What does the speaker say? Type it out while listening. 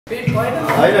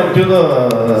होइन त्यो त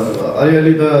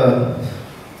अलिअलि त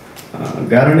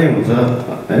गाह्रो नै हुन्छ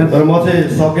होइन, तर म चाहिँ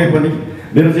सके पनि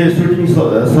मेरो चाहिँ सुटिङ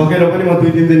सकेर पनि म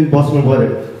 2-3 दिन बस्नु पऱ्यो।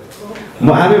 म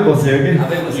आफै बसेँ कि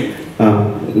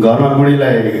घरमा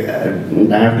बुढीलाई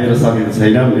ढाँट दिएर सकेको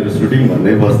छैन मेरो सुटिङ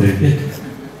भन्दै बस्दै थिएँ।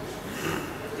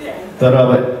 तर अब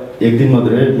एक दिन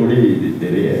मात्रै बुढी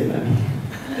धेरै होइन,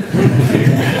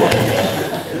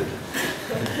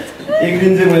 एक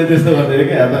दिन चाहिँ मैले त्यस्तो गर्दै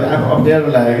कि अब अप्ठ्यारो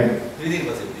लाग्यो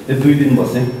क्या। 2 दिन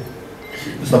बसेँ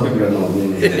सबै कुरा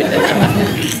नभन्ने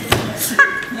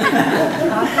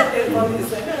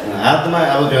हातमा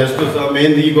अब त्यो यस्तो छ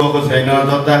मेहन्दी गएको छैन,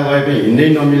 जता गए पनि हिँड्नै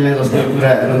नमिल्ने जस्तो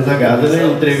कुराहरू हुन्छ, घाँजो नै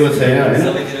उत्रेको छैन होइन।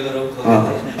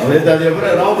 अब यतातिर पुरा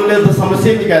रौँदोले त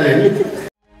समस्या निकाल्यो नि।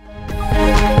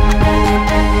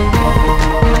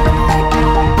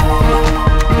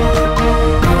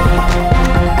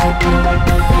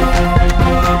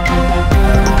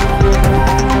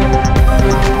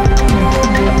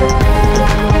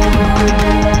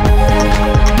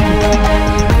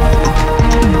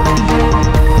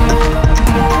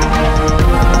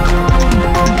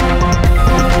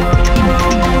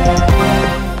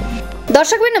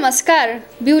 दर्शकबिन नमस्कार,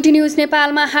 ब्युटी न्युज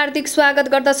नेपालमा हार्दिक स्वागत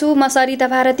गर्दछु। म सरिता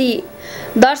भारती।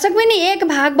 दर्शकबिन एक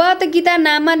भागवत गीता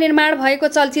नाममा निर्माण भएको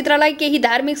चलचित्रलाई केही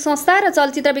धार्मिक संस्था र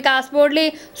चलचित्र विकास बोर्डले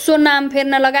सो नाम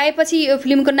फेर्न लगाएपछि यो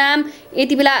फिल्मको नाम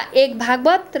यति बेला एक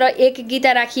भागवत र एक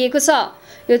गीता राखिएको छ।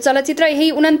 यो चलचित्र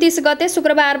यही 29 गते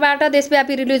शुक्रबारबाट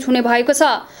देशव्यापी रिलिज हुने भएको छ।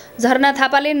 झरना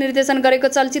थापाले निर्देशन गरेको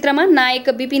चलचित्रमा नायक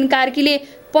बिपिन कार्कीले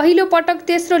पहिलो पटक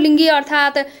तेस्रो लिङ्गी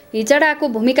अर्थात् हिजडाको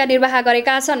भूमिका निर्वाह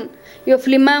गरेका छन्। यो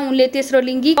फिल्ममा उनले तेस्रो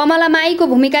लिङ्गी कमला माईको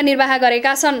भूमिका निर्वाह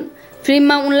गरेका छन्।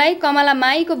 फिल्ममा उनलाई कमला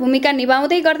माईको भूमिका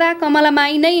निभाउँदै गर्दा कमला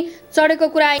माई नै चढेको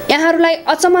कुरा यहाँहरूलाई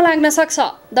अचम्म लाग्न सक्छ।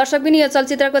 दर्शकबिन यो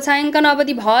चलचित्रको छायाङ्कन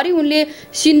अवधिभरि उनले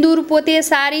सिन्दुर पोते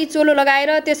सारी चोलो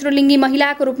लगाएर तेस्रो लिङ्गी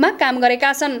महिलाको रूपमा काम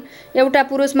गरेका छन्। एउटा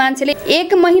पुरुष मान्छेले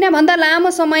 1 महिनाभन्दा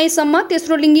लामो समयसम्म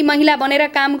तेस्रो लिङ्गी महिला बनेर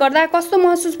काम गर्दा कस्तो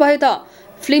महसुस भयो त?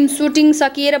 फिल्म सुटिङ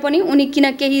सकिएर पनि उनी किन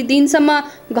केही दिनसम्म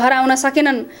घर आउन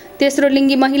सकेनन्? तेस्रो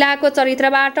लिङ्गी महिलाको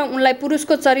चरित्रबाट उनलाई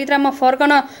पुरुषको चरित्रमा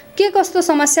फर्कन के कस्तो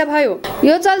समस्या भयो?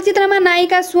 यो चलचित्रमा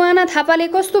नायिका सुहना थापाले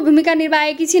कस्तो भूमिका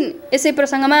निर्वाहेकी छिन्? यसै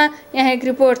प्रसङ्गमा यहाँ एक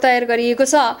रिपोर्ट तयार गरिएको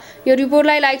छ। यो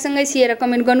रिपोर्टलाई लाइकसँगै सेयर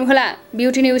कमेन्ट गर्नुहोला।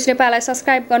 ब्युटी न्युज नेपाललाई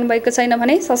सब्सक्राइब गर्नुभएको छैन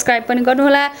भने सब्सक्राइब पनि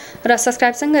गर्नुहोला र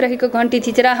सब्सक्राइबसँगै रहेको घन्टी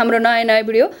थिचेर हाम्रो नयाँ नयाँ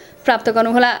भिडियो प्राप्त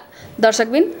गर्नुहोला।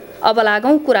 दर्शकबिन अब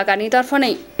लागौँ कुराकानीतर्फ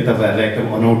नै। तपाईँहरूलाई एकदम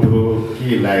अनौठो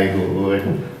के लागेको हो होइन,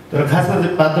 तर खासमा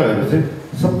चाहिँ पात्रहरू चाहिँ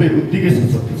सबै उत्तिकै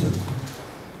सशक्त छ।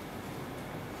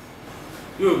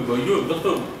 यो जस्तो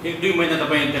 1-2 महिना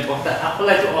तपाईँ त्यहाँ बस्दा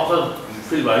आफूलाई चाहिँ असल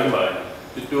फिल भयो कि भएन?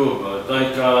 त्यो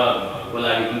चरित्रको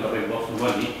लागि पनि तपाईँ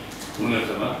बस्नुभयो नि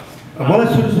उनीहरूसँग? मलाई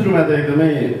सुरुमा त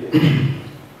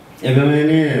एकदमै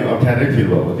नै अप्ठ्यारै फिल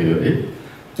भएको थियो है।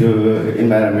 त्यो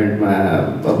इन्भाइरोमेन्टमा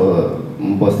अब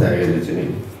बस्दाखेरि चाहिँ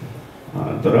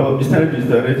तर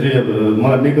बिस्तारै चाहिँ अब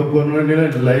मलाई मेकअप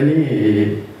गर्नलाई नि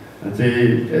चाहिँ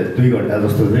 2 घन्टा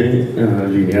जस्तो चाहिँ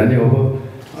लिने नै हो।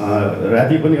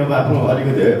 राति पनि अब आफ्नो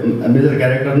अलिकति मेजर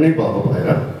क्यारेक्टर नै भएको भएर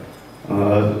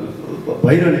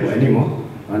भइरहने भयो नि म।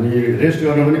 अनि रेस्ट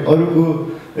गर्न पनि अरूको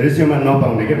रेसियोमा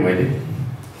नपाउने क्या मैले।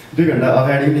 2 घन्टा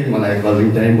अगाडि नै मलाई कलिङ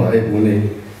टाइम भयो हुने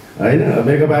होइन।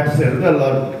 मेकअप आर्टिस्टहरू त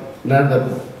त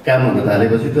काम हुन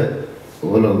थालेपछि त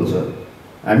होलो हुन्छ,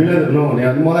 हामीलाई नहुने।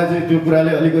 अनि मलाई चाहिँ त्यो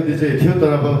कुराले अलिकति चाहिँ थियो,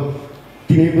 तर अब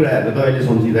तिनै कुराहरू त अहिले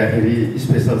सम्झिँदाखेरि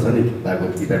स्पेसल छ नि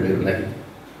भागवत गीता मेरो लागि।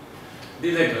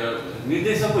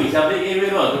 निर्देशकको हिसाबले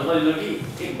एवेरो हजुर सजिलो कि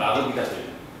एक भागवत गीता छ?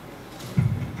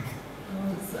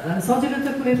 सजिलो त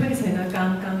कुनै पनि छैन,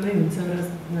 काममै हुन्छ र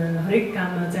हरेक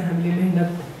काममा चाहिँ हामीले मेहनत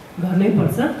गर्नै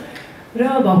पर्छ। र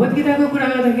भगवत गीताको कुरा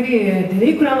गर्दाखेरि धेरै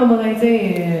कुरामा मलाई चाहिँ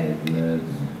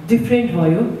डिफ्रेन्ट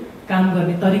भयो काम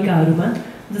गर्ने तरिकाहरूमा।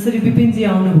 जसरी बिपिनजी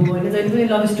आउनुभयो होइन, जहिले पनि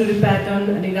लभ स्टोरी प्याटर्न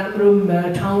अनि राम्रो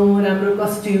ठाउँ, राम्रो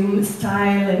कस्ट्युम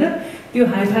स्टाइल होइन, त्यो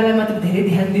हाइफाईलाई मात्र धेरै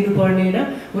ध्यान दिनुपर्ने होइन।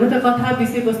 हुन त कथा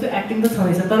विषयवस्तु एक्टिङ त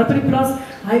छँदैछ, तर पनि प्लस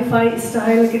हाइफाई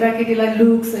स्टाइल, केटाकेटीलाई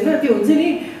लुक्स होइन, त्यो हुन्छ नि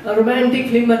रोमान्टिक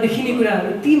फिल्ममा देखिने कुराहरू,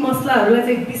 ती मसलाहरूलाई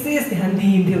चाहिँ विशेष ध्यान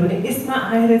दिइन्थ्यो भने यसमा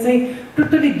आएर चाहिँ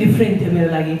टोटली डिफ्रेन्ट थियो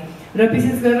मेरो लागि। र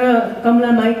विशेष गरेर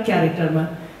कमला माई क्यारेक्टरमा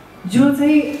जो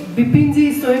चाहिँ बिपिनजी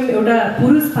स्वयं एउटा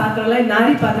पुरुष पात्रलाई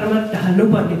नारी पात्रमा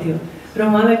ढाल्नुपर्ने थियो र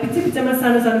उहाँलाई पिच्छे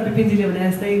सानो सानो बिपिनजीले भने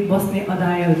जस्तै बस्ने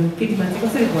अदायहरू, केटी मान्छे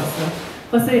कसरी बस्छ,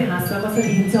 कसरी हाँस्छ, कसरी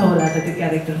हिँड्छ होला त त्यो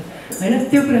क्यारेक्टर होइन।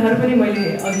 त्यो कुराहरू पनि मैले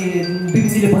अघि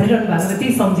बिपिनजीले भनिरहनु भएको त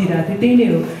त्यही सम्झिरहेको थिएँ। त्यही नै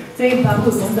हो चाहिँ बाबु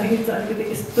बस्दाखेरि चाहिँ अलिकति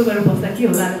यस्तो गरेर बस्दा के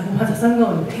होला, उहाँसँग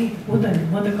हुनु हो त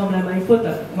म त कमला माई पो त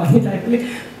भन्ने टाइपले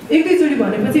एक दुईचोटि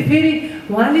भनेपछि फेरि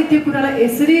उहाँले त्यो कुरालाई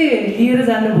यसरी लिएर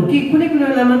जानुभयो कि कुनै कुनै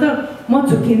बेलामा त म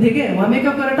झुक्किन्थेँ क्या। उहाँ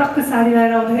मेकअप गरेर टक्क साडी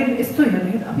लगाएर आउँदाखेरि यस्तो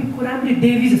हेर्दाखेरि अब को राम्ररी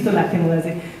देवी जस्तो लाग्थ्यो मलाई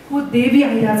चाहिँ। को देवी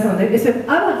आइरहेको छ भन्दाखेरि यसो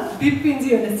अब बिपिनजी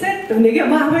भनेर सेट हुने क्या।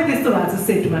 म आफै त्यस्तो भएको छु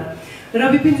सेटमा। र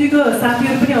बिपिनजीको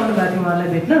साथीहरू पनि आउनु भएको थियो उहाँलाई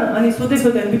भेट्न। अनि सोध्दै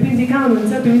बिपिनजी कहाँ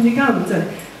हुनुहुन्छ, बिपिनजी कहाँ हुनुहुन्छ भने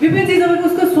बिपिनजी तपाईँको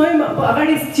उसको स्वयं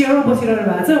अगाडि चेयरमा बसिरहनु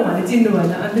भएको छ, उहाँले चिन्नु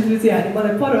भएन। अनि त्यसपछि हामी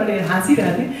मलाई परले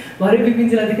हाँसिरहेको थिएँ। भरे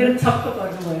बिपिनजीलाई देखेर छक्क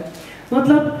पर्नुभयो।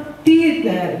 मतलब ती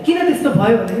किन त्यस्तो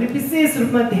भयो भन्दाखेरि विशेष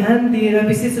रूपमा ध्यान दिएर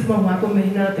विशेष रूपमा उहाँको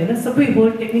मेहनत होइन, सबै होल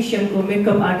टेक्निसियनको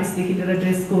मेकअप आर्टिस्टदेखि लिएर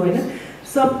ड्रेसको होइन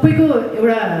सबैको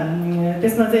एउटा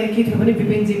त्यसमा चाहिँ के थियो भने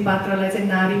बिपिनजी पात्रलाई चाहिँ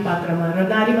नारी पात्रमा र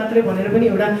नारी मात्रै भनेर पनि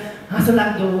एउटा हाँसो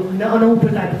लाग्दो होइन अनौठो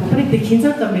टाइपको पनि देखिन्छ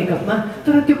नि त मेकअपमा,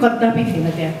 तर त्यो कदापि थिएन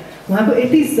त्यहाँ। उहाँको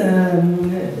यति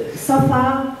सफा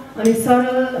अनि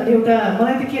सरल अनि एउटा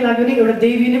मलाई त के लाग्यो नि एउटा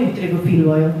देवी नै उत्रेको फिल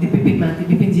भयो बिपिनमाथि,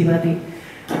 बिपिनजीमाथि।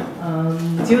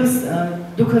 जो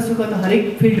दुःख सुख त हरेक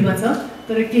फिल्डमा छ,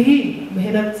 तर केही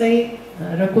मेहनत चाहिँ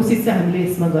र कोसिस चाहिँ हामीले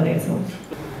यसमा गरेका छौँ।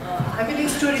 हामीले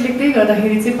स्टोरी लेख्दै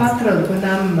गर्दाखेरि चाहिँ पात्रहरूको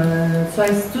नाम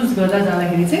चोइस चुज गर्दा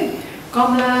जाँदाखेरि चाहिँ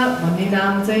कमला भन्ने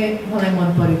नाम चाहिँ मलाई मन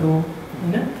परेको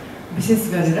होइन विशेष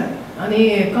गरेर। अनि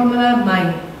कमला माई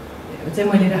चाहिँ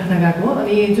मैले राख्न गएको।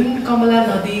 अनि जुन कमला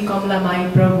नदी कमला माई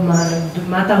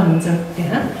माता हुनुहुन्छ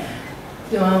त्यहाँ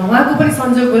उहाँको पनि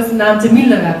संयोगवश नाम चाहिँ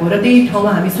मिल्न गएको र त्यही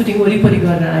ठाउँमा हामी सुटिङ वरिपरि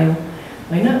गरेर आयौँ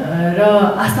होइन। र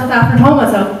आस्था त आफ्नो ठाउँमा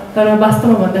छ, तर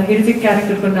वास्तवमा भन्दाखेरि चाहिँ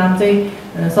क्यारेक्टरको नाम चाहिँ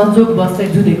संयोगवश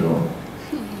चाहिँ जुधेको हो।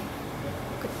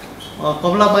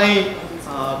 कमलाबाई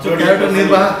क्यारेक्टर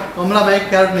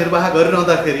निर्वाह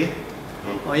गरिरहँदाखेरि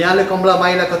यहाँले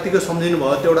कमलाबाईलाई कतिको सम्झिनु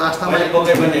भयो? त्यो एउटा आस्थामा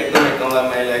पक्कै पनि एकदमै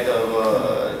कमलाबाईलाई त अब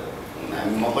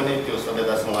म पनि त्यो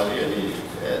सभ्यता सम्हाली अनि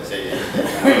चाहिँ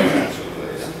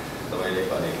तपाईँले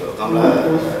भनेको कमला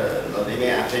नदी नै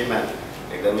आफैमा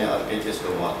एकदमै अर्कै त्यसको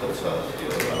महत्त्व छ। त्यो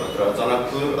अब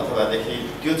जनकपुर अथवादेखि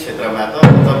त्यो क्षेत्रमा त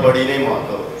अझ बढी नै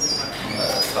महत्त्व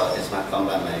छ त्यसमा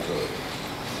कमलामाईको।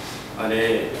 अनि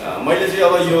मैले चाहिँ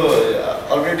अब यो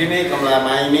अलरेडी नै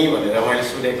कमलामाई नै भनेर मैले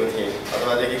सुनेको थिएँ,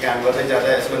 अथवादेखि काम गर्दै जाँदा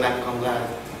यसको नाम कमला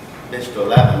बेस्ट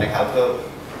होला भन्ने खालको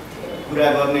कुरा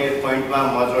गर्ने पोइन्टमा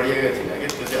म जोडिएको थिइनँ कि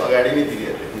त्यो चाहिँ अगाडि नै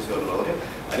दिदीहरूले फिक्स गर्नुभयो।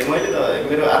 अनि मैले त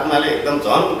मेरो आत्माले एकदम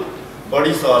झन्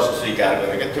बढी सहज स्वीकार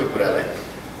गरेँ क्या त्यो कुरालाई।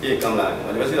 ए कमला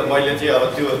भनेपछि त मैले चाहिँ अब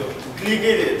त्यो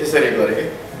क्लिकै त्यसरी गरेँ कि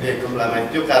ए कमलामाई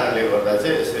त्यो कारणले गर्दा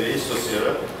चाहिँ यसरी सोचेर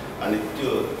अनि त्यो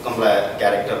कमला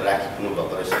क्यारेक्टर राखिदिनु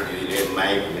भएको रहेछ दिदीले।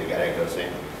 माई भन्ने क्यारेक्टर चाहिँ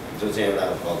जो चाहिँ एउटा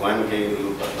भगवान्कै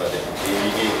रूप अथवा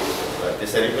देवीकै रूप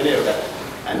त्यसरी पनि एउटा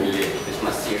हामीले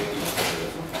त्यसमा सेट दिनु सकेको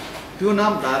छौँ। त्यो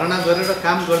नाम धारणा गरेर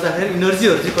काम गर्दाखेरि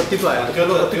इनर्जीहरू चाहिँ कतिको आयो?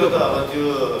 त्यो त अब त्यो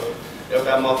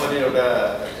एउटा म पनि एउटा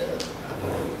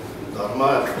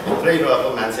धर्मभित्रै रहेको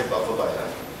मान्छे भएको भएर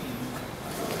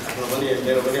आफ्नो पनि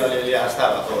मेरो पनि अलिअलि आस्था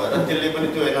भएको भएर त्यसले पनि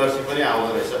त्यो एनर्जी पनि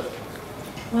आउँदो रहेछ।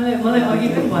 मलाई अघि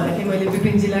पनि भनेको थिएँ मैले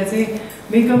बिपिनजीलाई चाहिँ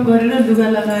मेकअप गरेर लुगा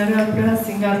लगाएर पुरा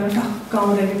सिँगारमा टक्क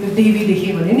आउँदाखेरि त्यो देवी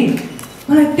देखेँ भने नि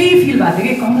मलाई त्यही फिल भएको थियो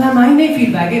कि कमलामाई नै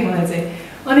फिल भयो कि मलाई चाहिँ।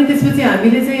 अनि त्यसपछि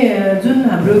हामीले चाहिँ जुन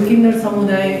हाम्रो किन्नर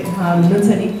समुदाय हुनुहुन्छ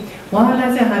नि उहाँहरूलाई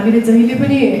चाहिँ हामीले जहिले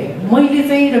पनि मैले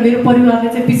चाहिँ र मेरो परिवारले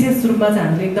चाहिँ विशेष रूपमा चाहिँ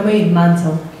हामीले एकदमै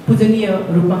मान्छौँ, पूजनीय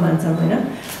रूपमा मान्छौँ होइन।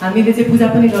 हामीले चाहिँ पूजा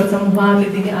पनि गर्छौँ, उहाँहरूले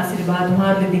दिने आशीर्वाद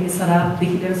उहाँहरूले दिने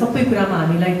शराबदेखि लिएर सबै कुरामा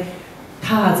हामीलाई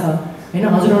थाहा छ होइन।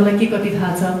 हजुरहरूलाई के कति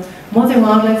थाहा छ, म चाहिँ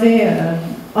उहाँहरूलाई चाहिँ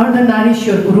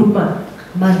अर्धनारीश्वरको रूपमा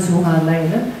मान्छु उहाँहरूलाई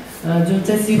होइन, जुन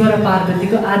चाहिँ शिव र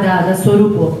पार्वतीको आधा आधा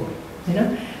स्वरूप हो होइन।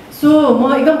 सो म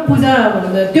एकदम पूजा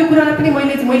त्यो कुरालाई पनि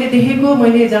मैले देखेको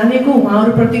मैले जानेको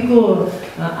उहाँहरूप्रतिको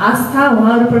आस्था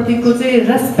उहाँहरूप्रतिको चाहिँ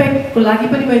रेस्पेक्टको लागि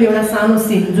पनि मैले एउटा सानो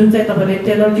सिन जुन चाहिँ तपाईँले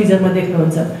ट्रेलर टिजरमा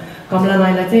देख्नुहुन्छ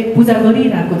कमलामाईलाई चाहिँ पूजा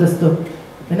गरिरहेको जस्तो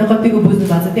होइन कतिको बुझ्नु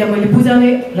भएको छ, त्यहाँ मैले पूजा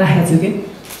नै राखेको छु कि।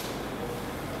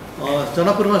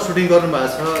 जनकपुरमा सुटिङ गर्नुभएको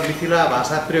छ, मिथिला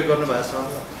भाषा प्रयोग गर्नुभएको छ,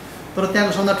 तर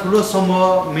त्यहाँको सबभन्दा ठुलो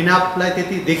समूह मिनापलाई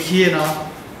त्यति देखिएन,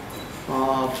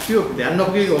 त्यो ध्यान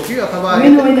नपुगेको हो कि अथवा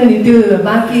होइन नि त्यो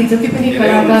बाँकी जति पनि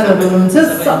कलाकारहरू हुनुहुन्छ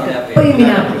सबै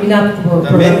मिनापको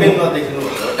नदेखिनु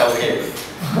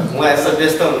उहाँ यस्तो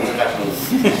व्यस्त हुनुहुन्छ काठमाडौँ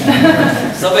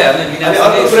सबै हामीले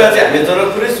अर्को कुरा चाहिँ हामीले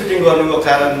जनकपुरै सुटिङ गर्नुको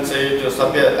कारण चाहिँ त्यो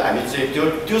सबै हामी चाहिँ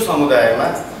त्यो समुदायमा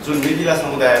जुन मिथिला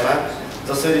समुदायमा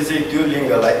जसरी चाहिँ त्यो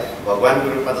लिङ्गलाई भगवान्को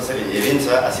रूपमा जसरी हेरिन्छ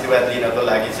आशीर्वाद लिनको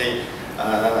लागि चाहिँ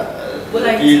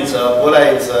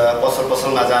बोलाइन्छ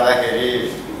पसलमा जाँदाखेरि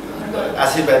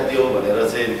आशीर्वाद दियो भनेर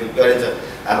चाहिँ गरिन्छ।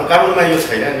 हाम्रो काठमाडौँमा यो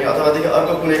छैन नि, अथवादेखि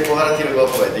अर्को कुनै पोखरातिर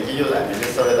गएको भएदेखि यो हामीले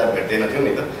सबैलाई भेट्दैन थियौँ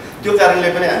नि त। त्यो कारणले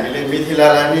पनि हामीले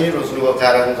मिथिलालाई नै रोज्नुको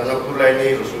कारण जनकपुरलाई नै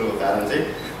रोज्नुको कारण चाहिँ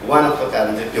वान अफ द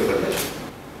कारण चाहिँ त्यो पनि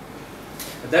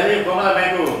दाइले कमला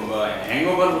बाईको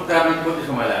ह्याङओभरको कारण कति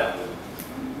समय लाग्यो?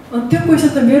 त्यो पैसा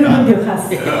त मेरो पनि थियो खास।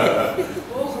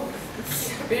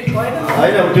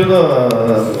 होइन अब त्यो त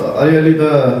अलिअलि त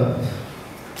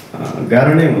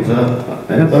गाह्रो नै हुन्छ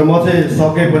होइन, तर म चाहिँ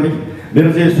सके पनि मेरो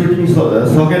चाहिँ सुटिङ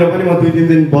सकेर पनि म 2-3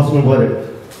 दिन बस्नु पऱ्यो।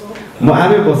 म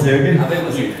आफै बसेँ कि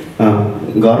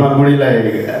घरमा बुढीलाई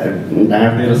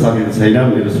ढाँटेर सकेको छैन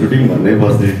मेरो सुटिङ भन्दै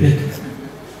बस्दै थिएँ।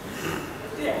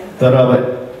 तर अब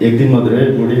एक दिन मात्रै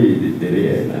बुढी धेरै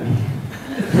होइन,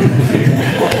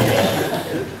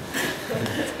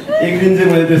 एक दिन चाहिँ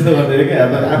मैले त्यस्तो गर्दै कि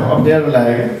अब अप्ठ्यारो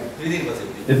लाग्यो क्या।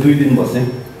 2 दिन बसेँ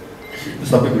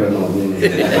सबै कुरा नभन्ने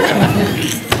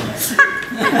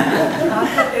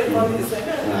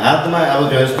हातमा अब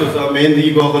त्यो यस्तो छ मेहन्दी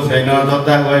गएको छैन,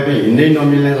 जता गए पनि हिँड्नै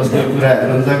नमिल्ने जस्तो कुराहरू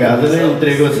हुन्छ, घाजो नै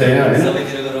उत्रेको छैन होइन।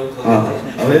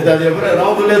 अब यतातिर पुरा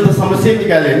रौँले त समस्या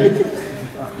निकाल्यो नि,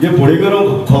 यो भुँडीको रौँ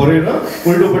खौरेर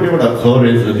उल्टोपट्टिबाट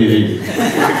खौरेछ तिरै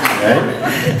है।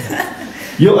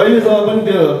 यो अहिले जब पनि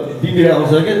त्यो बिग्रेर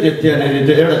आउँछ क्या त्यहाँनिर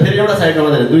त्यो एउटा फेरि एउटा साइडमा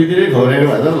मात्रै 2तिरै खौरेको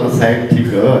भए त साइड ठिक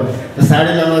हो। त्यो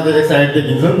साडी लाउँदा त एक साइड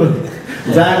देखिन्छ नि त,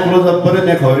 जहाँ क्लोजअप पऱ्यो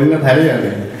त्यहाँ खौरिन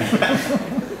थालिहाल्यो।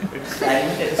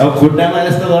 अब खुट्टामा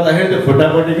यस्तो गर्दाखेरि त्यो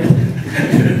खुट्टापट्टि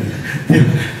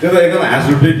त्यो त एकदम हाँस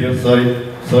उठ्दै थियो।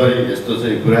 सरी यस्तो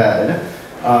चाहिँ कुरा होइन,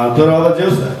 तर अब जो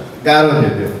गाह्रो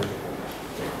थियो त्यो।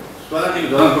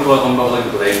 जनकपुरको अनुभवलाई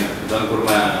घुराइन्,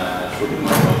 जनकपुरमा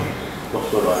सुटिङमा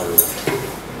कस्तो रह्यो?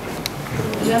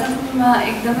 जनकपुरमा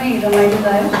एकदमै रमाइलो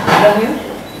रह्यो।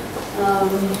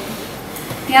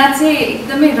 त्यहाँ चाहिँ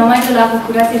एकदमै रमाइलो लागेको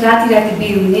कुरा चाहिँ राति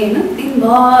बिहे हुने होइन,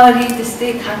 दिनभरि त्यस्तै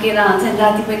थाकेर आउँछ,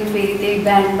 राति पनि फेरि त्यही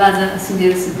ब्यान्ड बाजा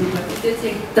सुनेर सुत्नु पर्थ्यो, त्यो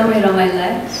चाहिँ एकदमै रमाइलो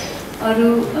लाग्यो। अरू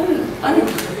अलिक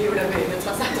एउटा बिहे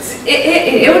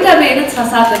होइन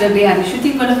 6-7वटा बिहे हामी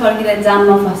सुटिङबाट फर्किँदा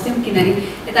जाममा फस्थ्यौँ, किनभने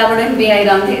यताबाट पनि बिहे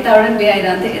आइरहन्थ्यो, यताबाट पनि बिहे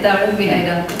आइरहन्थ्यो, यताबाट पनि बिहे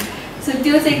आइरहन्थ्यो। सो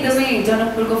त्यो चाहिँ एकदमै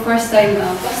जनकपुरको फर्स्ट टाइम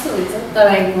कस्तो हुन्छ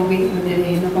तराईको बिहे भनेर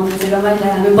हेर्न पाउनु चाहिँ रमाइलो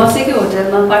लाग्यो। हामी बसेकै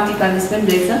होटलमा पार्टी प्यालेस पनि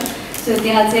रहेछ। सो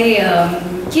त्यहाँ चाहिँ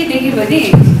के देख्यो भने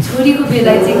छोरीको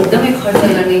बेला चाहिँ एकदमै खर्च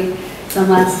गर्ने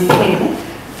समाज देखेँ होइन,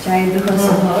 चाहे दुःख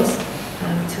सुख होस्,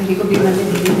 छोरीको बिहेमा चाहिँ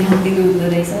धेरै ध्यान दिनु हुँदो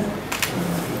रहेछ।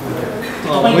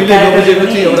 मैले बुझेको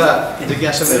चाहिँ एउटा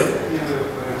जिज्ञासा मेरो,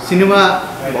 सिनेमा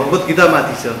भगवत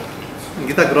गीतामाथि छ,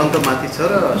 गीता ग्रन्थमाथि छ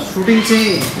र सुटिङ चाहिँ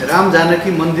राम जानकी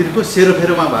मन्दिरको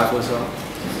सेरोफेरोमा भएको छ।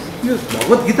 यो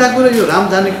भगवत गीताको र यो राम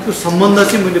जानकीको सम्बन्ध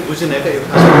चाहिँ मैले बुझिनँ क्या, यो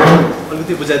खास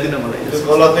अलिकति बुझाइदिनु मलाई। त्यो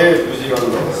गलतै बुझिरहनु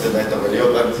भएको छ दाइ तपाईँले, यो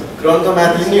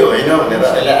ग्रन्थमाथि नै होइन भनेर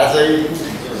अहिले आजै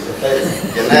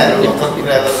हेर्नाहरू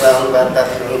कुरा गर्दा अनुवादता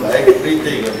भएको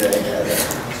प्रितै गरिरहेको।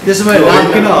 त्यसो भए राम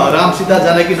किन राम सीता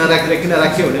जानकी नराखेर किन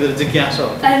राख्यो भने मेरो जिज्ञासा हो।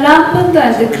 राम पनि त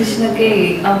अहिले कृष्णकै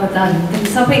अवतार हुन्थ्यो,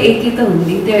 सबै एकै त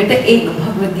हुने, त्यो एउटा एक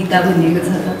भगवत गीता भनिएको छ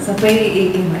त, सबै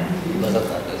एकै भयो।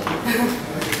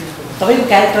 तपाईँको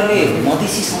क्यारेक्टरले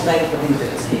मधेसी समुदायको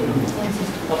प्रतिनिधित्व छ,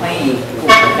 तपाईँको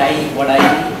भकाइ बढाइ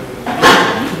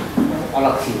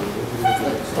अलग थियो,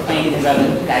 तपाईँले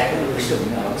क्यारेक्टरको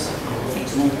पृष्ठभूमि अलग छ,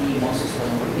 चुनौती महसुस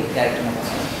गर्नुपर्ने क्यारेक्टरमा बस्छ।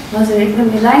 हजुर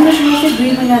एकदमै ल्याङ्ग्वेजमा चाहिँ 2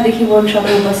 महिनादेखि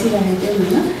वर्कसपमा बसिरहेको थियौँ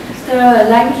होइन, तर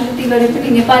ल्याङ्ग्वेज जति गरे पनि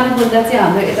नेपाली बोल्दा चाहिँ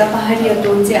हाम्रो यता पाहाडीय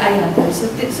टोन चाहिँ आइहाल्दो रहेछ।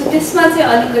 सो त्यसमा चाहिँ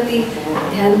अलिकति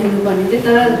ध्यान दिनुपर्ने थियो,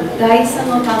 तर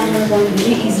दाइसँग काम गर्नु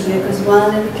धेरै इजी भयो, बिकज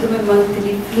उहाँलाई एकदमै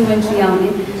मन्थली फ्लुएन्टली आउने,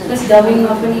 प्लस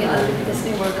डबिङमा पनि अलिकति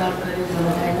त्यस्तै वर्कआउट गऱ्यो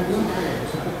भन्नु डायलगमा।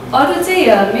 अरू चाहिँ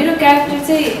मेरो क्यारेक्टर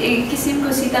चाहिँ एक किसिमको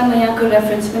सीता मैयाको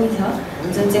रेफरेन्स पनि छ,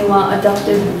 जुन चाहिँ उहाँ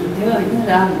अडप्टेड हुनुहुन्थ्यो होइन,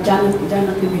 जानकी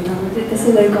भेटाउनु थियो, त्यसै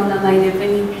गरी कमला माइले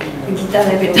पनि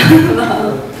गीतालाई भेटाउनु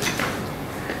भयो।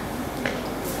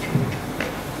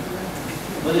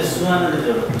 मैले सुहाना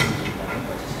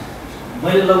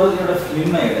मैले लगभग एउटा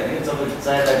फिल्ममा हेर्दाखेरि तपाईँ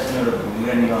चायबाटमा एउटा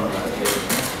भूमिका निभाउनु भएको थियो,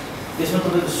 त्यसमा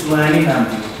तपाईँको सुहानी नाम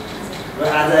थियो र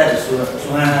आज आएर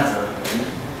सुहाना छ।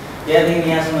 त्यहाँदेखि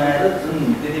यहाँसम्म आएर जुन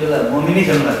त्यति बेला मम्मी नै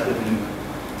खेल्नु भएको थियो फिल्ममा,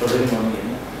 तपाईँको मम्मी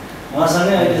होइन,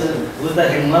 उहाँसँगै अहिले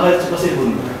बुझ्दाखेरि मलाई चाहिँ कसरी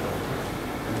बुझ्नु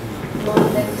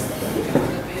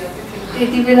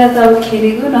त्यति बेला त अब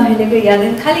खेलेको नखेलेको याद,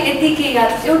 खालि यति के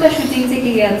याद, एउटा सुटिङ चाहिँ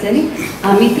के याद छ नि,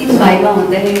 हामी 3 भाइमा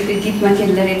हुँदाखेरि त्यो गीतमा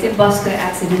खेल्दाखेरि चाहिँ बसको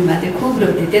एक्सिडेन्ट भएको थियो, खुब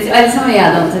रोक्थ्यो, त्यो चाहिँ अहिलेसम्म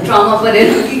याद आउँछ, ट्रमा परेर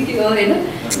कि के हो होइन,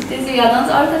 त्यो चाहिँ याद आउँछ।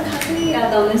 अरू त खासै याद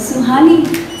आउँदैन, सुहानी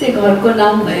चाहिँ घरको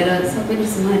नाम भएर सबैले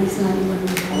सुहानी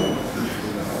भन्नुभयो,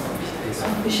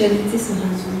 अफिसियली चाहिँ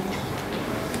सुहानी।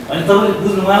 अनि तपाईँले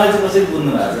बुझ्नु उहाँलाई चाहिँ कसरी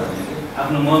बुझ्नु भएको छ भने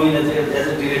आफ्नो मम्मीलाई चाहिँ एज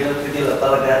अ डिरेक्टर त्यति बेला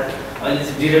कलाकार, अहिले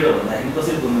चाहिँ डिरेक्टर भन्दाखेरि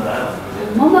कसरी बुझ्नु भएको?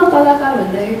 ममा कलाकार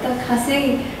भन्दाखेरि त खासै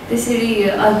त्यसरी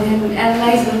अध्ययन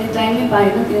एनालाइज गर्ने टाइमै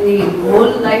पाएन, किनभने होल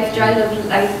लाइफ चाइल्ड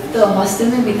लाइफ त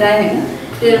हस्टेलमै बिताएँ होइन,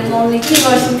 त्यो मम्मीले के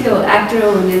गर्छन्थ्यो एक्टर हो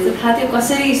भने चाहिँ थाहा थियो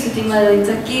कसरी सुटिङमा जान्छ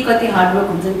के कति हार्डवर्क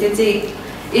हुन्छ त्यो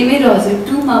चाहिँ मेरो हजुर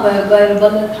 2 मा गएर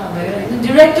बल्ल थाहा भयो होइन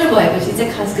डिरेक्टर भएपछि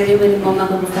चाहिँ खास गरी मैले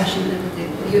मम्माको प्रोफेसनले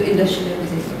बुझेको यो इन्डस्ट्रीले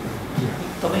बुझेको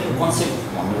तपाईँको कन्सेप्ट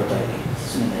भन्नुभयो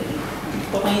सुन्दाखेरि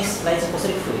तपाईँलाई चाहिँ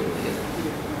कसरी फुलेको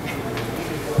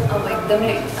अब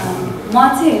एकदमै म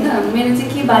चाहिँ होइन मेरो चाहिँ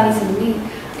के बानी छ भने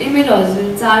मेरो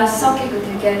हजुर 4 सकेको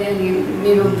थियो क्यारे अनि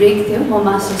मेरो ब्रेक थियो म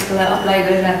मास्टर्सको लागि अप्लाई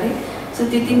गरिरहेको थिएँ सो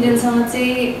त्यो 3 दिनसम्म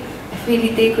चाहिँ फेरि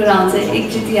त्यही कुरा आउँछ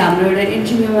एकचोटि हाम्रो एउटा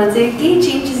इन्टरभ्यूमा चाहिँ केही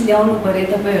चेन्जेस ल्याउनु पऱ्यो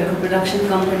तपाईँहरूको प्रोडक्सन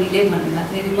कम्पनीले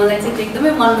भन्नुभएको थियो मलाई चाहिँ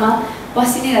एकदमै मनमा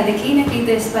पसि नै रहेको थियो केही न केही त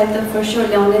यसपालि त फर स्योर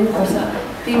ल्याउनै नै पर्छ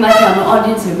त्यही माथि हाम्रो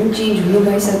अडियन्सहरू पनि चेन्ज हुनु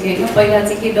भइसक्यो होइन पहिला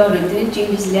चाहिँ के डर हुन्थ्यो नि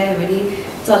चेन्जेस ल्यायो भने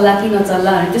चल्ला कि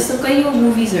नचल्ला भने त्यस्तो कैयौँ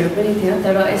मुभिजहरू पनि थियो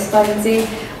तर यसपालि चाहिँ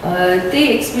त्यही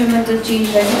एक्सपेरिमेन्टल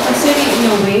चेन्जलाई चाहिँ कसरी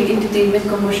इनोभेट इन्टरटेनमेन्ट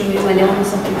कमर्सियल वेमा ल्याउन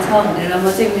सकिन्छ भनेर म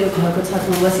चाहिँ मेरो घरको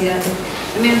छतमा बसिरहेको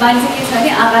थिएँ मेरो बानी चाहिँ के छ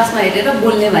भने आकाशमा हेरेर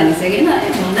बोल्ने बानी छ होइन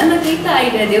भन न केही त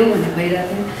आइडिया देऊ भनेर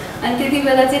भइरहेको थियो अनि त्यति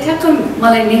बेला चाहिँ ठ्याक्क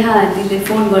मलाई नेहा दिदीले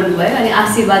फोन गर्नुभयो अनि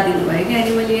आशीर्वाद दिनुभयो कि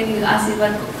अनि मैले अनि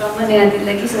आशीर्वादको क्रममा नेहा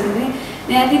दिदीलाई के सोधेँ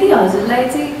नेहा दिदी हजुरलाई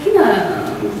चाहिँ किन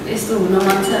यस्तो हुन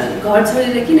मन छ घर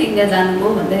छोडेर किन इन्डिया जानुभयो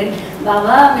भन्दाखेरि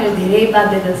बाबा मेरो धेरै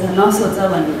बाध्यता छ नसोच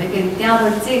भन्नुभयो कि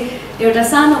त्यहाँबाट चाहिँ एउटा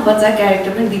सानो बच्चा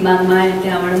क्यारेक्टर पनि दिमागमा आयो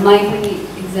त्यहाँबाट माई पनि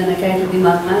एकजना क्यारेक्टर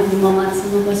दिमागमा आयो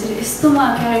ममासँग बसेर यस्तोमा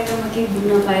क्यारेक्टरमा केही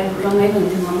बुझ्न पाएर रमाइलो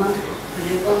हुन्थ्यो ममा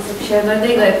भनेर कन्सेप्ट सेयर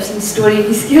गर्दै गएपछि स्टोरी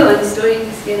निस्क्यो अनि स्टोरी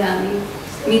निस्केर हामी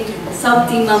सब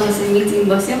टिममा बसेर मिटिङ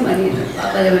बस्यौँ अनि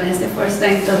पापाले भने जस्तै फर्स्ट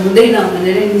टाइम त हुँदैन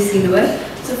भनेर निस्किनु भयो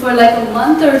so for like a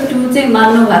month or 2 चाहिँ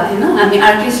मान्नु भएको थिएन हामी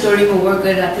अर्कै स्टोरीमा वर्क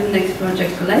गरिरहेको थियौँ नेक्स्ट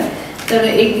प्रोजेक्टको लागि तर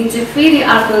एक दिन चाहिँ फेरि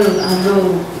अर्को हाम्रो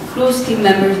क्लोज टिम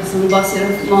मेम्बर्ससँग बसेर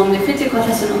मम्मीले फेरि त्यो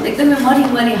कथा सुनाउँदा एकदमै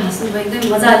मरि हाँस्नुभयो एकदमै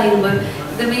मजा लिनुभयो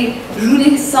एकदमै रुने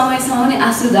समयसम्म नै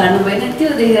आँसु झार्नु भएन त्यो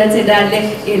देखेर चाहिँ ड्याडले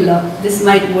ए ल दिस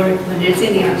माइट वर्क भनेर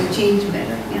चाहिँ नि हामी चेन्ज भएर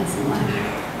यहाँसम्म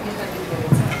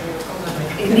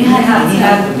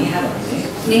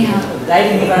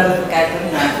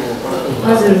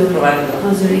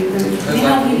हजुर एकदम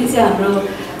नेहा दिदी चाहिँ हाम्रो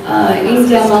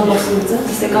इन्डियामा बस्नुहुन्छ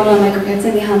जस्तै कमलामाईको क्यारेक्टर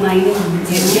चाहिँ नेहा माई नै हुनुहुन्छ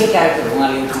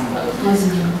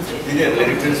हजुर दिदीहरूले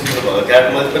रिफरेन्स दिनुभएको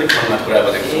क्यारेक्टर मैले पनि फोनमा कुरा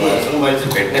गरेको छु उहाँसँग मैले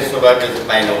चाहिँ भेट्ने सौभाग्य चाहिँ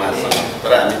पाइनँ उहाँसँग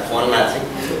तर हामी फोनमा चाहिँ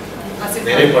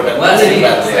धेरै पटक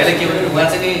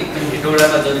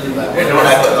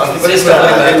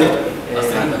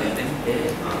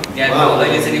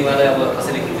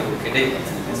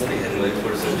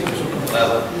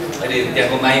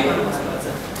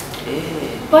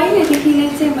पहिलेदेखि नै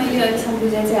चाहिँ मैले अहिलेसम्म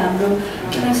बुझाइ चाहिँ हाम्रो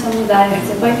जुन समुदायहरू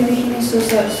चाहिँ पहिलेदेखि नै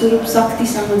स्वरूप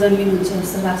शक्तिसँग जन्मिनुहुन्छ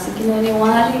जस्तो लाग्छ किनभने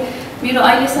उहाँले मेरो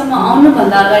अहिलेसम्म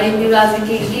आउनुभन्दा अगाडि मेरो आज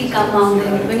केही काममा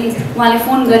आउँदाखेरि पनि उहाँले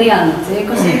फोन गरिहाल्नुहुन्छ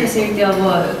कसरी त्यो अब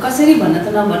कसरी भन्न त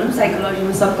नभनौँ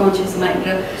साइकोलोजीमा सबकन्सियस माइन्ड र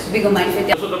बिगो माइन्ड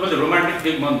फेरि तपाईँले रोमान्टिक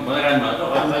फिल्म बनाइरहनु भएको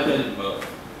छ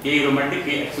केही रोमान्टिक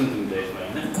केही एक्सन हुन्छ यसमा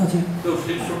होइन त्यो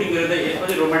सुटिङ गर्दा यसमा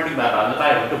चाहिँ रोमान्टिक भएर हाल्न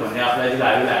पायो भने भन्ने आफूलाई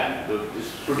चाहिँ लाग्यो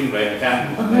सुटिङ भएर काम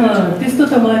त्यस्तो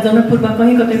त मलाई जनकपुरमा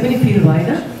कहीँ कतै पनि फिल भएन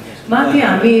माथि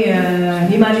हामी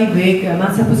हिमाली भेग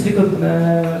माछापुछ्रीको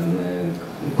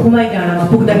खुमाई डाँडामा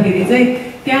पुग्दाखेरि चाहिँ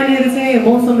त्यहाँनिर चाहिँ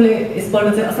मौसमले यसबाट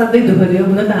चाहिँ असाध्यै दुःख दियो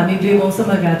हुन त हामी 2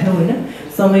 मौसममा गएको थियौँ होइन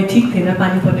समय ठिक थिएन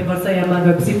पानी पर्ने वर्ष याममा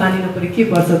गएपछि पानी नपरे के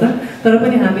पर्छ त तर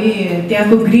पनि हामी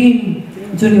त्यहाँको ग्रिन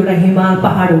जुन एउटा हिमाल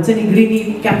पहाड हुन्छ नि ग्रिनी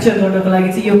क्याप्चर गर्नको लागि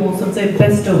चाहिँ यो मौसम चाहिँ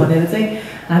बेस्ट हो भनेर चाहिँ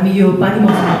हामी यो पानी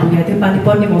मौसममा पुगेका थियौँ पानी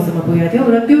पर्ने मौसममा पुगेका थियौँ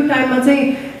र त्यो टाइममा चाहिँ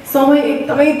समय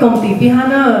एकदमै कम्ती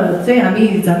बिहान चाहिँ हामी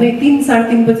झन्डै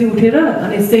 3-3:30 बजी उठेर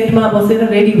अनि सेटमा बसेर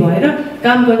रेडी भएर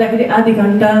काम गर्दाखेरि आधी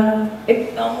घन्टा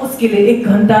एकदम मुस्किलले 1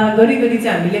 घन्टा गरी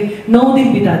चाहिँ हामीले 9 दिन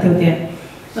बिताएको थियौँ त्यहाँ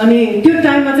अनि त्यो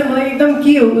टाइममा चाहिँ मलाई एकदम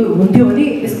के हुन्थ्यो भने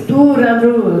यस्तो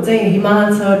राम्रो चाहिँ हिमाल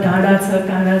छ डाँडा छ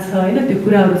काँडा छ होइन त्यो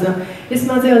कुराहरू छ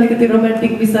यसमा चाहिँ अलिकति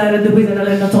रोमान्टिक मिसाएर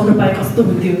दुवैजनालाई नचाउनु पाए कस्तो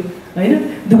हुन्थ्यो होइन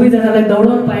दुवैजनालाई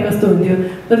दौडाउनु पाए कस्तो हुन्थ्यो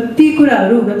तर ती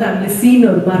कुराहरू हुन त हामीले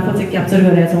सिनहरू मार्फत चाहिँ क्याप्चर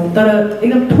गरेका छौँ तर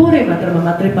एकदम थोरै मात्रामा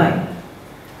मात्रै पाएँ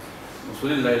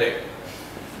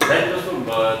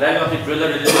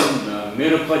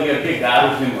मेरो करियर के गाह्रो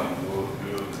फिल्म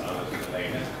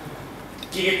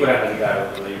के कुराहरू गाह्रो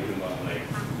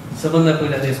सबभन्दा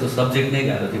पहिला त यसको सब्जेक्ट नै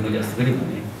गाह्रो थियो मैले अस्ति पनि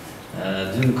भने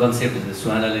जुन कन्सेप्ट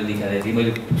सुहानाले निकालेको थिएँ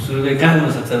मैले सुरुमै कहाँ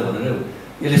हुनसक्छ भनेर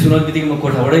यसले सुनाउने बित्तिकै म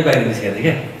कोठाबाटै बाहिर निस्केको थिएँ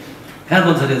क्या कहाँ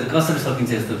बन्छ कसरी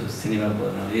सकिन्छ यस्तो सिनेमा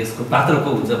बनाउनु यसको पात्र को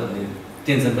हुन्छ भन्ने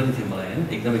टेन्सन पनि थियो मलाई होइन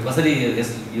एकदमै कसरी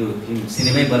यो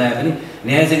सिनेमै बनाए पनि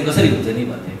न्याय चाहिँ कसरी हुन्छ नि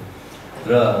भन्थेँ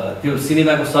र त्यो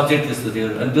सिनेमाको सब्जेक्ट त्यस्तो थियो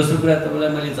अनि दोस्रो कुरा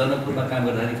तपाईँलाई मैले जनकपुरमा काम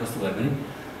गर्दाखेरि कस्तो भयो भने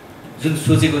जुन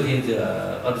सोचेको थिएँ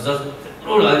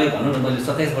अहिले भनौँ न मैले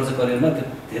 27 वर्ष करियरमा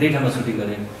धेरै ठाउँमा सुटिङ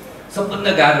गरेँ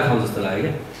सबभन्दा गाह्रो ठाउँ जस्तो लाग्यो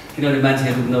क्या किनभने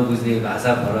मान्छेहरू नबुझ्ने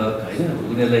भाषा फरक होइन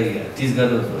उनीहरूलाई टिच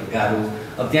गर्न गाह्रो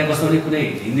अब त्यहाँ कस्तो भने कुनै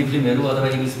हिन्दी फिल्महरू अथवा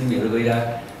इङ्ग्लिस फिल्महरू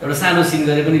गइरहेको एउटा सानो सिन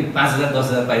गरे पनि 5,000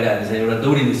 10,000 पाइरहेको छ एउटा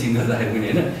दौडिने सिन गर्दाखेरि पनि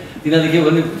होइन तिनीहरूले के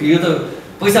भन्ने यो त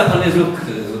पैसा फल्ने रुख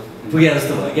पुगे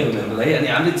जस्तो भयो क्या उनीहरूको लागि अनि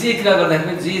हामीले जे कुरा गर्दाखेरि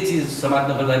पनि जे चिज समात्न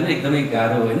पर्दाखेरि पनि एकदमै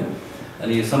गाह्रो होइन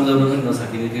अनि सम्झाउन पनि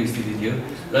नसकिने त्यो स्थिति थियो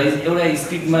र एउटा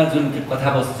स्क्रिप्टमा जुन कथा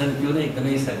वस्तु छ नि त्यो नै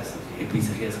एकदमै हेप्पी छ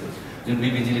क्या यसको जुन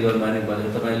बिपिनजीले गर्नुभयो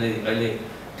भने तपाईँले अहिले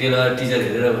टेलर टिजर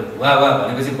हेरेर वाह वाह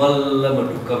भनेपछि बल्ल म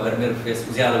ढुक्क भएर मेरो फेस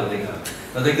उज्यालो हुँदै गयो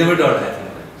र त एकदमै डर लागेको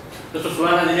थियो जस्तो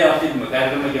सुहानाजीले अस्ति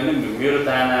कार्यक्रममा के भने मेरो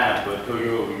चाहना थियो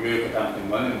यो काम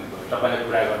भन्नु तपाईँले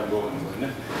पुरा गर्नुभयो भन्नु होइन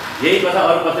यही कथा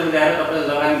अरू कसैले ल्याएर तपाईँले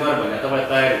लगानी गर भनेर तपाईँ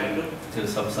तयार हुनुहुन्थ्यो त्यो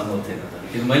सब सम्भव थिएन त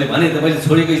किन मैले भने त मैले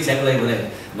छोडेको इच्छाको लागि भने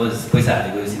म पैसा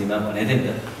हालेको यो सिनेमा भनेको थिएँ नि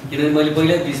त किनभने मैले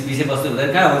पहिल्यै विषयवस्तु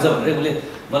हुँदाखेरि कहाँ हुन्छ भनेर उसले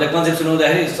मलाई कन्सेप्ट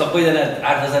सुनाउँदाखेरि सबैजना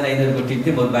 8-10जना यिनीहरूको टिम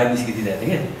थियो म बाहिर निस्किदिरहेको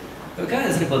थिएँ क्या कहाँ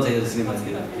यसरी बन्छ यो सिनेमा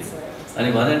अनि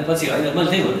भनेर पछि होइन मैले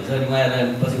त्यही भनेको छु अनि उहाँहरूलाई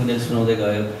पछि उनीहरूले सुनाउँदै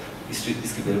गयो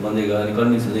स्क्रिप्टहरू बन्दै गयो अनि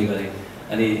कन्भिन्स हुँदै गरेँ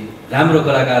अनि राम्रो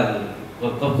कलाकार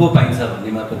को पाइन्छ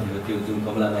भन्ने मात्र थियो त्यो जुन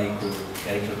कमला माईको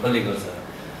क्यारेक्टर कसले गर्छ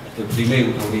त्यो फिल्मै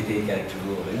उठाउने त्यही क्यारेक्टर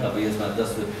हो होइन अब यसमा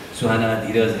जस्तो सुहाना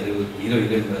धीरजहरू हिरो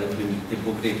हिरोइन भएर फिल्म त्यो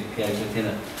बोक्ने क्यारेक्टर थिएन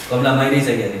कमला माई नै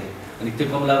चाहिएको थिएँ अनि त्यो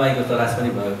कमला माईको तलास पनि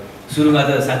भयो सुरुमा त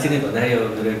साँच्ची नै भन्दाखेरि अब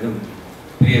मेरो एकदम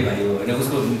प्रिय भाइ हो होइन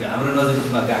उसको हाम्रो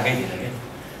नजरमा गएकै थिएन क्या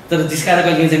तर जिस्काएर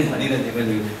कहिले चाहिँ भनिरहेको थिएँ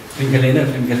मैले फिल्म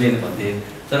खेल्दैन भन्थेँ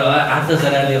तर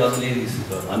 8-10जनाले अरूले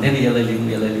भन्थ्यो नि यसलाई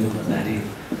लिउँ भन्दाखेरि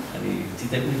अनि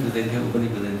चित्त पनि बुझ्दैन थियो ऊ पनि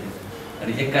बुझ्दैन थियो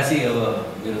अनि 81 अब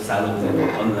मेरो सालो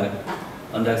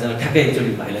अनुरागसँग ठ्याक्कै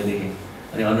एकचोटि भाइलाई देखेँ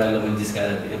अनि अनुरागलाई मैले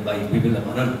जिस्काएर भाइ विपिनलाई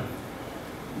भन न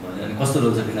भने अनि कस्तो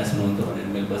रोल छ बिना सुनाउनु त भनेर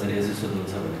मैले बसेर यसो रोल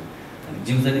छ भने अनि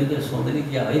जिउँछ नि त सुहाउँदैन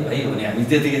कि है भाइ भने हामी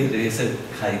त्यतिकै यसो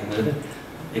खाएको मैले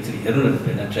एकचोटि हेर्नु न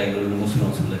भेट्न ट्राई गर्नु म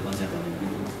सुनाउँछु उसलाई कन्सेप्ट भने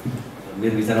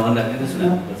मेरो विचारमा अनुरागले नै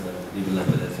सुनाउनुपर्छ विपिनलाई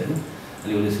पहिला चाहिँ होइन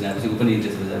अनि उसले सुनाएपछि ऊ पनि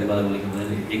इन्ट्रेस्ट भएछ अनि मलाई उसले भने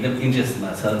एकदम इन्ट्रेस्टमा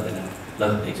छ होइन ल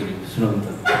एकचोटि सुनाउनु त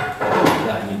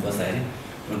हामी बसाएर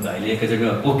भाइले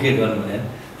एकैचोटिमा ओके गर्नु भने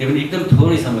त्यो पनि एकदम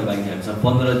थोरै समय बाँकी थियो हामीसँग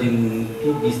 15 दिन कि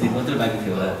 20 दिन मात्रै बाँकी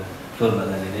थियो होला टोलमा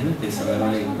जाने होइन त्यस समयमा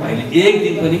भाइले एक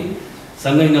दिन पनि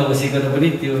सँगै नबसिकन पनि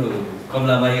त्यो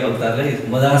कमलामाई अवतारलाई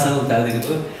मजासँग उतारिदिनु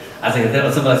भयो आज हेर्दा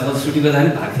अचम्म म सुटिङ गर्दा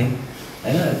पनि भएको थिएँ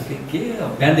होइन के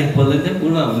बिहानदेखि बोल्दैन थियो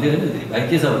पुलमा हुन्थ्यो होइन भाइ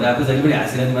के छ भने आफू जहिले पनि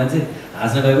हाँसिरहने मान्छे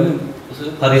हाँस्न गए पनि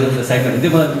फरेर साइडमा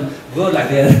हिँड्थ्यो मलाई गो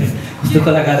लाग्थ्यो कस्तो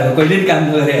कलाकारहरू कहिले पनि काम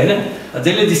नगरेँ होइन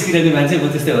जहिले जिस्किरहने मान्छे म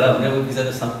त्यस्तै होला भनेर ऊ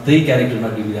बिचरा सधैँ क्यारेक्टरमा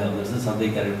डुबिरहेको हुँदो रहेछ सधैँ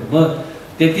क्यारेक्टर म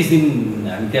 33 दिन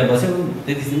हामी त्यहाँ बस्यौँ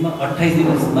 33 दिनमा 28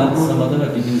 दिनसम्म त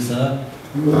विपिनसँग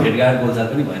भेटघाट बोलचाल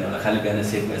पनि भएन होला खालि बिहान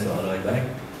सेटमा यसो हल बाहेक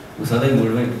ऊ सधैँ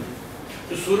मुडमै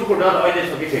सुरुको डर अहिले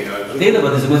छ कि छैन त्यही त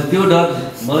भन्दैछु म त्यो डर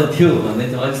मलाई थियो भन्दै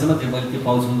थियो अहिलेसम्म त्यो मैले त्यो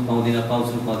पाउँछु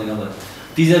पाउँदिनँ भनेर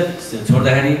टिजर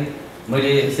छोड्दाखेरि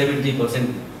मैले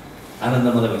 70% आनन्द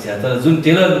मलाई भइसक्यो तर जुन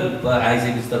टेलर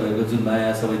आइसकेपछि तपाईँहरूको जुन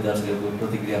माया सबै दर्शकहरूको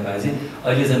प्रतिक्रिया पाए चाहिँ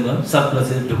अहिले चाहिँ म सबलाई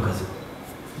चाहिँ ढुक्क छु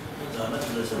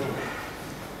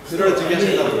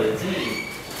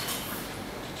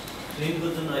फिल्मको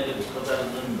जुन अहिले प्रचार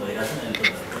जुन भइरहेको छ नि अहिले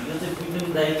यो चाहिँ विपिन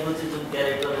दाइको चाहिँ जुन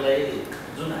क्यारेक्टरलाई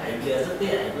जुन हाइप ल्याएको छ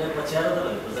त्यही हाइपलाई पछ्याएर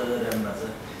तपाईँहरूले प्रचार गरिरहनु भएको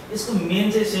छ यसको मेन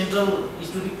चाहिँ सेन्ट्रल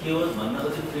स्टोरी के हो भन्नको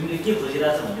चाहिँ फिल्मले के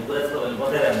खोजिरहेको छ भन्ने कुरा चाहिँ तपाईँले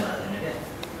बताइरहनु भएको छैन क्या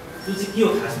त्यो चाहिँ के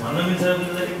हो खास भन्न मिल्छ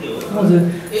मिल्दैन के हो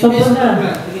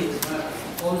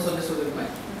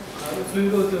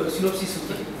फिल्मको त्यो सिनोप्सिस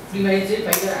हुन्छ फिल्मलाई चाहिँ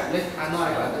बाहिर हामीलाई थाहा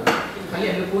नआएको खालि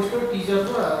हामीले पोस्टर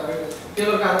टिजरको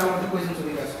टेलरको आधारमा मात्रै क्वेसन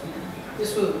सोधिरहेको छ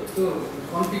त्यसको त्यो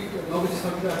कन्फ्लिक्ट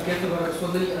नबुझिसकेर क्यारेक्टर गरेर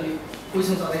सोध्दै अलिक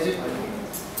क्वेसन अझै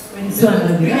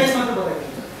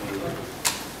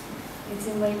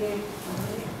चाहिँ मैले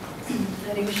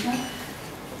हरे कृष्ण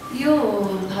यो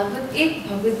भगवत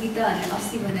गीता भने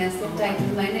अस्ति भने जस्तो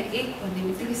टाइटलमा होइन एक भन्ने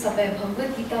बित्तिकै सबै भगवत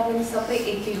गीता पनि सबै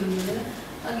एकै हुनुहुँदैन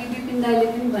अघि विपिन दाइले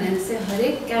पनि भने जस्तै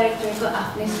हरेक क्यारेक्टरको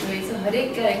आफ्नै स्टोरी छ हरेक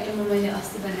क्यारेक्टरमा मैले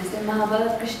अस्ति भने जस्तै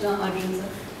महाभारत कृष्ण अर्जुन छ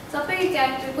सबै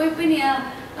क्यारेक्टर कोही पनि यहाँ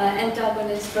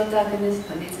एन्टागोनिस्ट प्रोटागोनिस्ट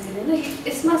भन्ने छैन होइन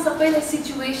यसमा सबैलाई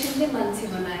सिचुएसनले मान्छे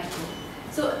बनाएको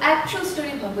सो एक्चुअल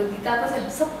स्टोरी भगवत गीताको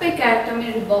चाहिँ सबै क्यारेक्टरमै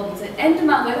रिभल्भ हुन्छ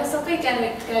एन्डमा गएर सबै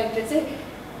क्यारेक्टर चाहिँ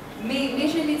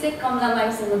मेजरली चाहिँ कमला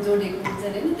माईसँग जोडेको हुन्छ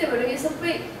होइन त्यही भएर यो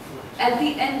सबै at the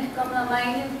end Kamala my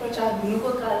नै प्रचार हुनुको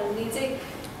कारणले चाहिँ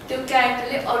त्यो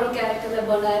क्यारेक्टरले अरू क्यारेक्टरलाई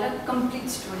बनाएर कम्प्लिट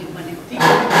स्टोरी बनेको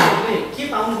के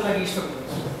पाउनुको लागि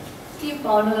के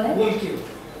पाउनुको लागि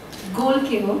गोल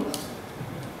के हो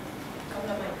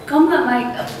कमला माई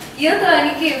यो त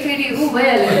अनि के फेरि ऊ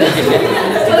भइहाल्यो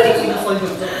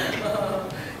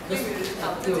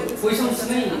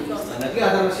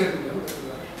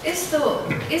यस्तो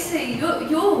यसै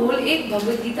यो होल एक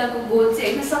भगवत गीताको गोल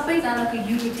चाहिँ होइन सबैजनाको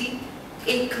युनिटी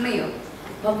एक नै हो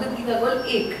भगवत गीता गोल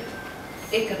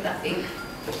एकता एक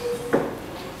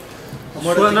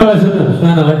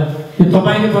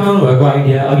तपाईँले बनाउनु भएको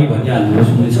आइडिया अघि भनिहाल्नु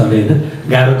सुन्ने सरले होइन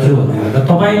गाह्रो थियो भन्नु गर्दा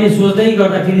तपाईँले सोच्दै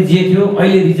गर्दाखेरि जे थियो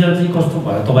अहिले रिजल्ट चाहिँ कस्तो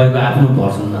भयो तपाईँको आफ्नो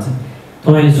भर्सनमा चाहिँ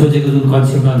तपाईँले सोचेको जुन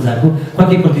कन्सेप्ट अनुसारको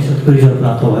कति प्रतिशतको रिजल्ट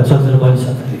प्राप्त भयो चलचित्र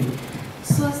बनिसक्दाखेरि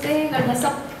सोच्दै गर्दा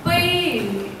सबै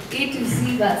A to C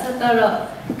भएको छ तर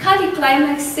खालि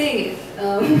क्लाइम्याक्स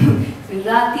चाहिँ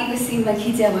रातिको सिनमा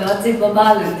खिच्या भयो अझै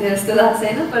बबाल हुन्थ्यो जस्तो लाग्छ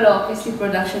होइन तर अभियसली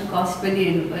प्रोडक्सन कस्ट पनि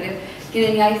हेर्नु पऱ्यो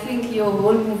किनभने आई थिङ्क यो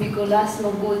होल मुभीको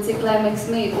लास्टमा गोल चाहिँ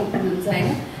क्लाइम्याक्समै ओपन हुन्छ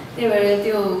होइन त्यही भएर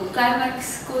त्यो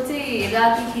क्लाइम्याक्सको चाहिँ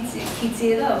राति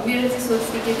खिचेर मेरो चाहिँ सोच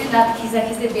के थियो राति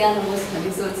खिच्दै बिहान होस्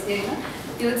भन्ने सोच थियो होइन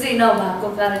त्यो चाहिँ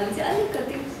नभएको कारणले चाहिँ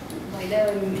अलिकति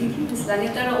भइरहेको हुन्थ्यो कि जस्तो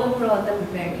लाग्यो तर ओभरअल त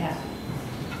भेरी ह्याप्पी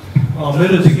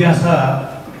मेरो जिज्ञासा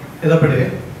यतापट्टि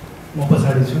म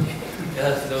पछाडि छु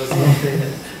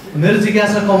मेरो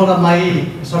जिज्ञासा कमलामाई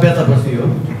सभ्यताप्रति हो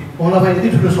कमलामाई यति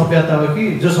ठुलो सभ्यता हो कि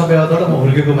जो सभ्यताबाट म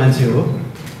हुर्केको मान्छे हो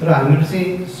र हामीहरू चाहिँ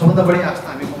सबभन्दा बढी आस्था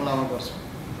हामी कमलामा गर्छौँ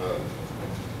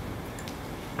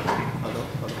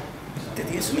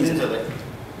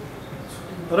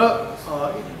र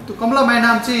त्यो कमलामाई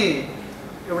नाम चाहिँ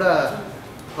एउटा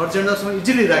थर्ड जेन्डरसँग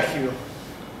इजिली राखियो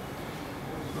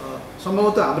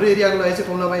सम्भवतः हाम्रो एरियाको लागि चाहिँ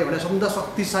कमलामाई भने सबभन्दा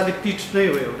शक्तिशाली पीठ नै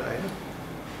हो एउटा होइन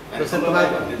जसरी तपाईँ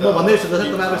म भन्दैछु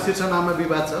जसरी तपाईँको शीर्ष नाममा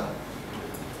विवाद छ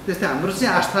त्यस्तै हाम्रो चाहिँ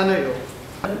आस्था नै हो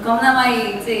कमलामाई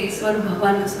चाहिँ स्वरूप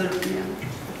भगवान्को स्वरूप नै हो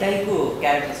त्यहीँको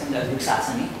क्यारेक्टरसँग अलिक साथ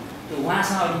छ नि त्यो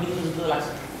उहाँसँग अलिक मिल्नु जस्तो लाग्छ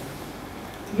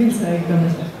मिल्छ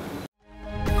एकदमै